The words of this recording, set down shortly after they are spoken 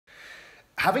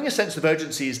Having a sense of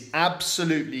urgency is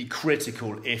absolutely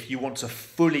critical if you want to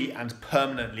fully and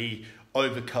permanently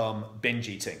overcome binge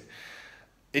eating.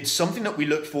 It's something that we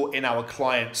look for in our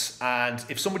clients, and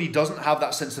if somebody doesn't have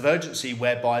that sense of urgency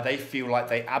whereby they feel like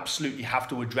they absolutely have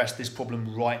to address this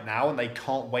problem right now and they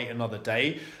can't wait another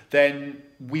day, then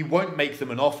we won't make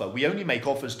them an offer. We only make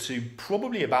offers to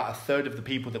probably about a third of the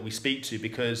people that we speak to,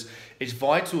 because it's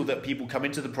vital that people come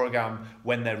into the program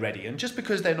when they're ready. And just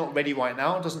because they're not ready right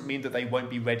now doesn't mean that they won't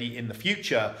be ready in the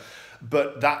future.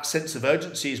 But that sense of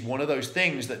urgency is one of those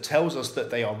things that tells us that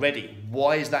they are ready.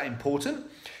 Why is that important?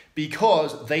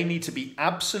 Because they need to be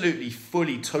absolutely,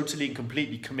 fully, totally and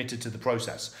completely committed to the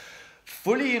process.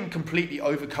 Fully and completely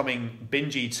overcoming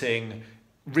binge eating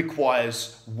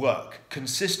requires work,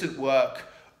 consistent work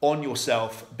on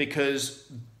yourself,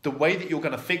 because the way that you're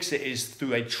going to fix it is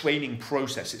through a training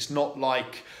process. It's not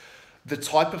like the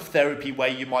type of therapy where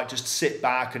you might just sit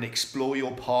back and explore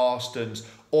your past and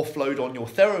offload on your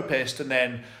therapist and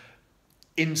then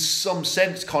in some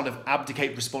sense kind of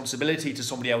abdicate responsibility to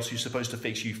somebody else who's supposed to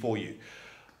fix you for you.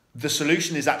 The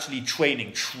solution is actually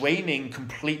training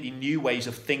completely new ways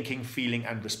of thinking, feeling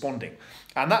and responding.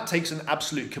 And that takes an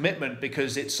absolute commitment,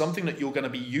 because it's something that you're going to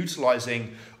be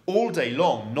utilizing all day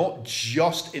long, not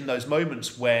just in those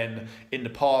moments when in the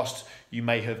past you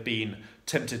may have been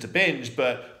tempted to binge,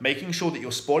 but making sure that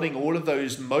you're spotting all of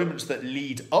those moments that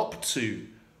lead up to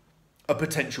a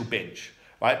potential binge.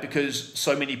 Right? Because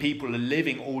so many people are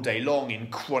living all day long in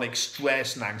chronic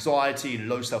stress and anxiety and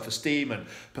low self-esteem and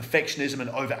perfectionism and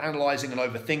overanalyzing and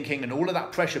overthinking, and all of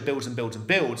that pressure builds and builds and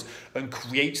builds and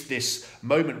creates this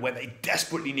moment where they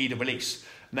desperately need a release.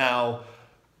 Now,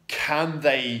 can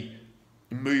they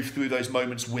move through those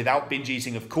moments without binge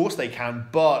eating? Of course they can,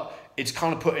 but it's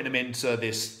kind of putting them into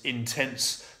this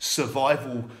intense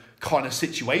survival kind of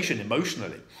situation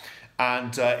emotionally.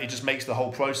 And it just makes the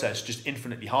whole process just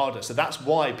infinitely harder. So that's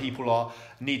why people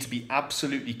need to be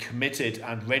absolutely committed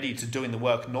and ready to doing the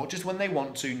work, not just when they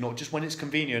want to, not just when it's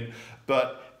convenient,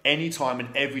 but anytime and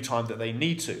every time that they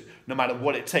need to, no matter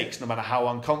what it takes, no matter how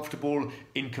uncomfortable,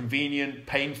 inconvenient,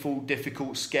 painful,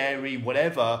 difficult, scary,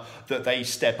 whatever, that they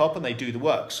step up and they do the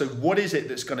work. So what is it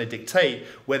that's going to dictate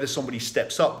whether somebody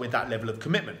steps up with that level of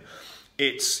commitment?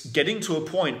 It's getting to a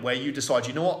point where you decide,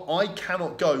 you know what, I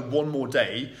cannot go one more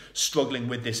day struggling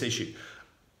with this issue.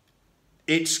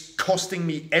 It's costing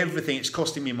me everything. It's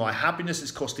costing me my happiness.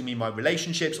 It's costing me my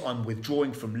relationships. I'm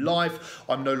withdrawing from life.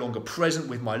 I'm no longer present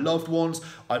with my loved ones.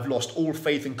 I've lost all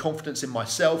faith and confidence in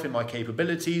myself, in my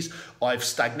capabilities. I've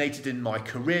stagnated in my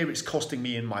career. It's costing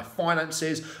me in my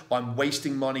finances. I'm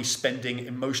wasting money spending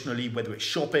emotionally, whether it's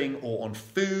shopping or on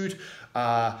food.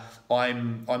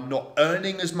 I'm not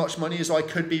earning as much money as I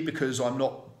could be because I'm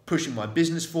not pushing my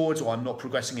business forwards, or I'm not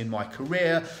progressing in my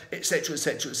career, etc.,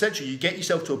 etc., etc. You get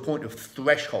yourself to a point of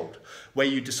threshold where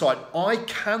you decide, I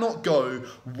cannot go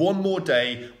one more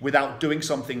day without doing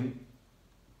something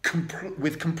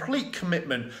with complete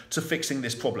commitment to fixing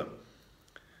this problem.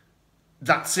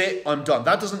 That's it, I'm done.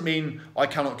 That doesn't mean I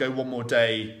cannot go one more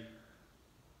day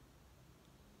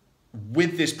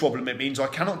with this problem. It means I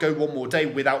cannot go one more day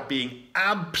without being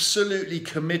absolutely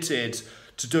committed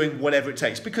to doing whatever it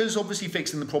takes, because obviously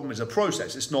fixing the problem is a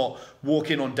process. It's not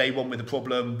walk in on day one with a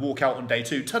problem, walk out on day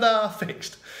two, ta-da,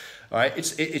 fixed. All right,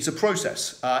 it's a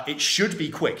process. It should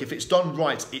be quick. If it's done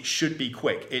right, it should be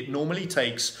quick. It normally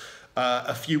takes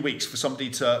a few weeks for somebody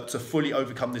to fully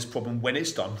overcome this problem when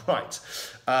it's done right.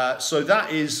 So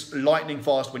that is lightning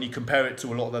fast when you compare it to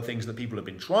a lot of the things that people have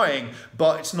been trying,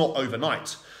 but it's not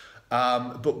overnight.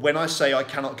 But when I say I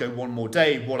cannot go one more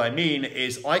day, what I mean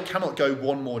is I cannot go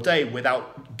one more day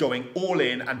without going all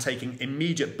in and taking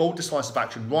immediate, bold, decisive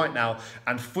action right now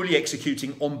and fully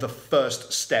executing on the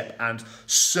first step and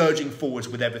surging forwards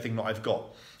with everything that I've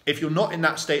got. If you're not in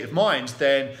that state of mind,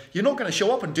 then you're not going to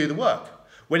show up and do the work.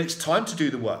 When it's time to do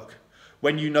the work,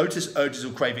 when you notice urges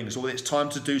or cravings, or it's time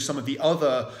to do some of the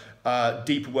other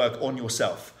deeper work on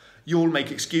yourself, you'll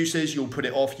make excuses, you'll put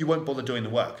it off, you won't bother doing the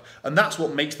work. And that's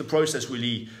what makes the process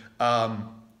really,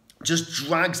 just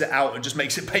drags it out and just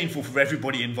makes it painful for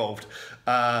everybody involved.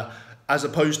 As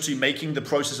opposed to making the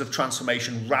process of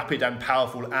transformation rapid and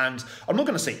powerful. And I'm not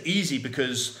going to say easy,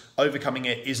 because overcoming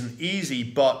it isn't easy,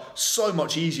 but so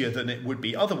much easier than it would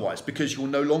be otherwise, because you're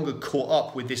no longer caught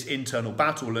up with this internal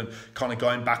battle and kind of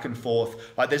going back and forth.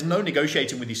 Like, there's no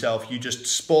negotiating with yourself. You just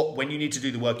spot when you need to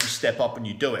do the work, you step up and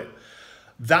you do it.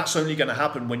 That's only going to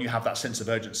happen when you have that sense of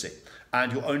urgency.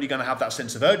 And you're only going to have that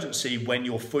sense of urgency when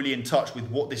you're fully in touch with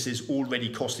what this is already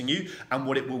costing you and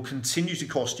what it will continue to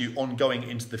cost you ongoing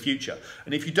into the future.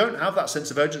 And if you don't have that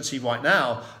sense of urgency right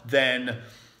now, then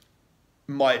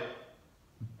my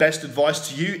best advice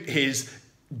to you is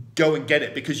go and get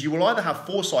it, because you will either have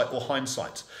foresight or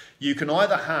hindsight. You can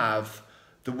either have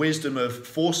the wisdom of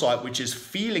foresight, which is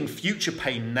feeling future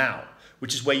pain now,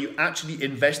 which is where you actually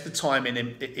invest the time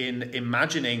in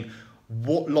imagining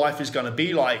what life is going to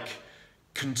be like,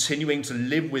 continuing to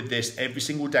live with this every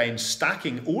single day and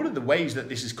stacking all of the ways that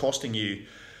this is costing you.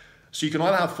 So you can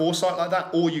either have foresight like that,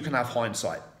 or you can have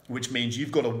hindsight, which means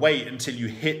you've got to wait until you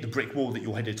hit the brick wall that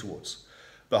you're headed towards.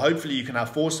 But hopefully you can have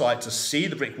foresight to see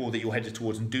the brick wall that you're headed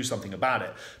towards and do something about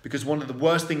it. Because one of the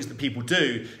worst things that people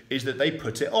do is that they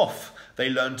put it off. They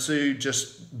learn to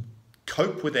just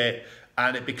cope with it,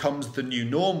 and it becomes the new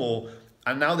normal.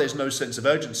 And now there's no sense of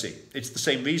urgency. It's the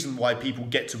same reason why people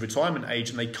get to retirement age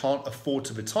and they can't afford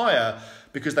to retire,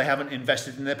 because they haven't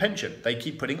invested in their pension. They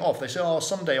keep putting off. They say, oh,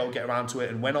 someday I'll get around to it,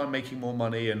 and when I'm making more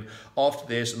money, and after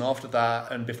this and after that,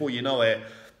 and before you know it,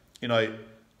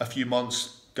 a few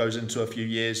months goes into a few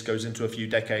years, goes into a few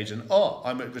decades, and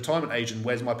I'm at retirement age, and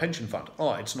where's my pension fund?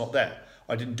 It's not there.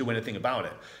 I didn't do anything about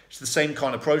it. It's the same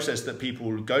kind of process that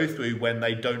people will go through when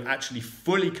they don't actually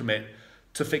fully commit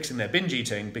to fixing their binge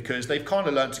eating, because they've kind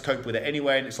of learned to cope with it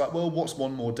anyway. And it's like, well, what's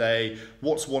one more day?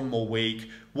 What's one more week?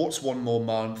 What's one more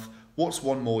month? What's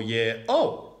one more year?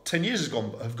 10 years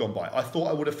have gone by. I thought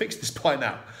I would have fixed this by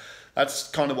now. That's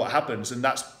kind of what happens. And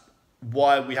that's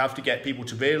why we have to get people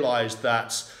to realize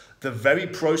that the very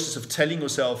process of telling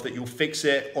yourself that you'll fix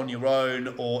it on your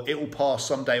own, or it will pass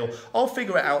someday, or I'll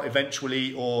figure it out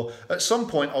eventually, or at some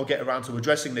point I'll get around to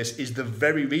addressing this, is the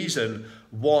very reason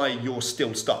why you're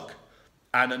still stuck.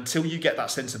 And until you get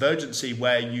that sense of urgency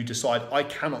where you decide, I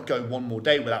cannot go one more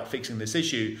day without fixing this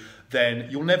issue, then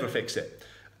you'll never fix it.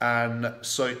 And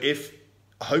so if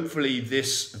hopefully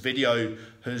this video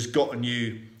has gotten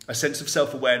you a sense of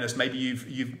self-awareness, maybe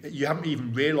you haven't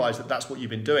even realized that that's what you've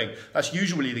been doing. That's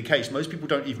usually the case. Most people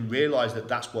don't even realize that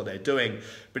that's what they're doing.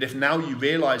 But if now you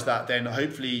realize that, then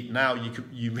hopefully now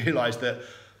you realize that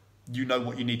you know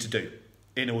what you need to do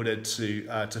in order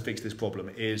to fix this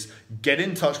problem. Is get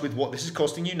in touch with what this is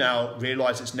costing you now,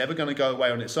 realize it's never going to go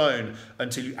away on its own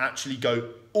until you actually go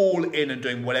all in and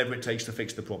doing whatever it takes to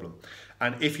fix the problem.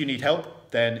 And if you need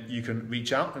help, then you can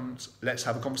reach out and let's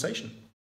have a conversation.